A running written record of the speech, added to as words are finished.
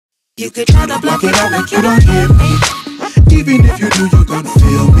You could try to block it out like you don't hear me. Even if you do, you're gonna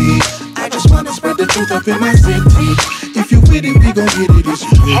feel me. I just wanna spread the truth up in my city. If you with it, we gon' get it, it's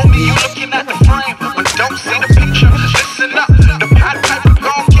you. Homie, you looking at the frame, but don't see the picture. Listen up, the Pied Piper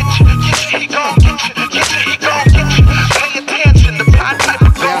gon' get you. He gon' get you, he gon' get you. Pay attention, the Pied Piper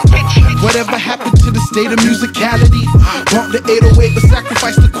gon' get you. Whatever happened to the state of musicality? Bump the 808 but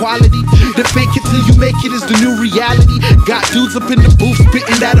sacrifice the quality. The fake it till you make it is the new reality. Got dudes up in the booth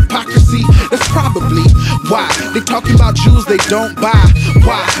spitting that hypocrisy. That's probably why they talking about Jews they don't buy.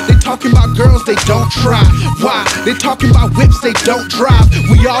 Why they talking about girls they don't try. Why they talking about whips they don't drive.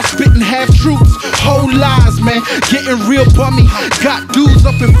 We all spitting half truths, whole lies, man. Getting real bummy. Got dudes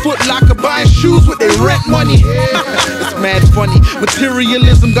up in Foot Locker buying shoes with their rent money. It's mad funny.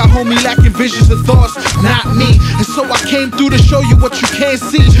 Materialism got homie lacking visions and thoughts, not me. And so I came through to show you what you can't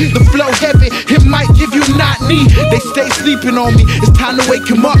see. The flow heavy, it might give you not me. They stay sleeping on me, it's time to wake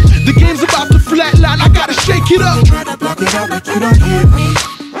him up. The game's about to flatline, I gotta shake it up. Try to block it out like you don't hear me.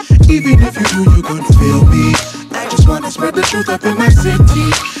 Even if you do, you're gonna feel me. I just wanna spread the truth up in my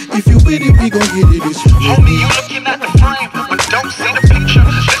city. If you with it, we gon' get it, it's you. Homie, you looking at the frame, but don't see the picture.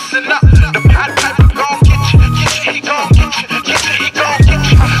 Listen up, the Pied Piper gon' get you. He gon' get you, he gon' get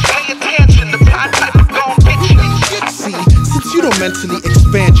you. Pay attention, the Pied Piper gon' get you. See, since you don't mentally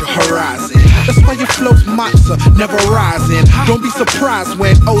expand your horizon, that's why your flow's matzo, never rising. Don't be surprised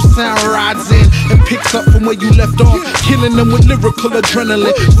when O-Sound rides in and picks up from where you left off, killing them with lyrical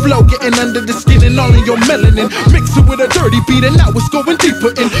adrenaline. Flow getting under the skin and all in your melanin. Mix it with a dirty beat and now it's going deeper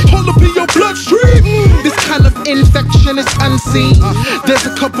in. All up in your bloodstream. This kind of infection is unseen. There's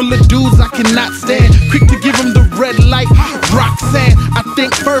a couple of dudes I cannot stand, quick to give them the red light. Roxanne, I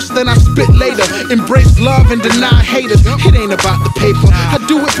think first then I spit later. Embrace love and deny haters. It ain't about the paper, I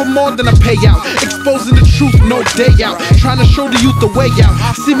do it for more than a payout. Exposing the truth, no day out. Trying to show the youth the way out.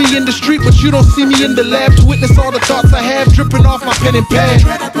 See me in the street, but you don't see me in the lab to witness all the thoughts I have dripping off my pen and pad.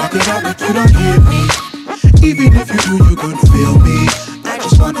 Try to block it out like you don't hear me. Even if you do, you're gonna feel me. I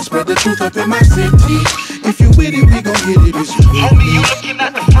just wanna spread the truth up in my city. If you with it, we gon' get it, it's you. Homie, you looking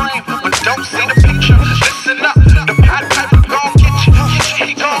at the frame, but don't see the picture. Listen up, the Pied Piper gon' get you.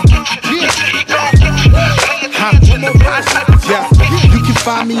 He gon' get you, he gon' get you. Pay attention, the Pied Piper gon' get you. You can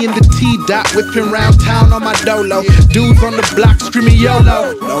find me in the T-Dot, whipping round town on my dolo. Dudes on the block screaming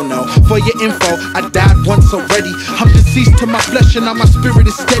YOLO. No, for your info, I died once already. I'm deceased to my flesh and now my spirit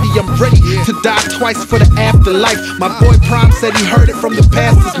is steady. I'm ready to die twice for the afterlife. My boy Prime said he heard it from the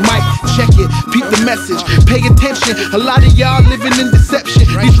pastor's mic. Check it, peep the message, pay attention. A lot of y'all living in deception.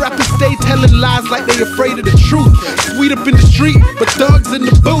 These rappers stay telling lies like they afraid of the truth. Sweet up in the street, but thugs in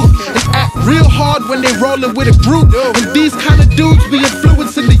the booth. And act real hard when they rolling with a group. And these kind of dudes be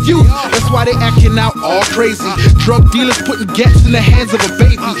influencing the youth. That's why they acting out all crazy. Drug dealers putting gats in the hands of a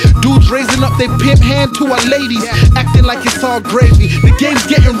baby. Dudes raising up their pimp hand to our ladies, acting like it's all gravy. The game's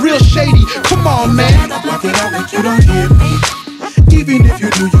getting real shady. Come on, man. Try to block it out like you don't hear me. Even if you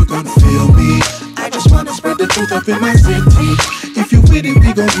do, you're gonna feel me. I just wanna spread the truth up in my city. If you with it,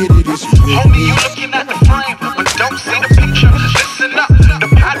 we gon' get it, it's you. Homie, you looking at the frame, but don't see the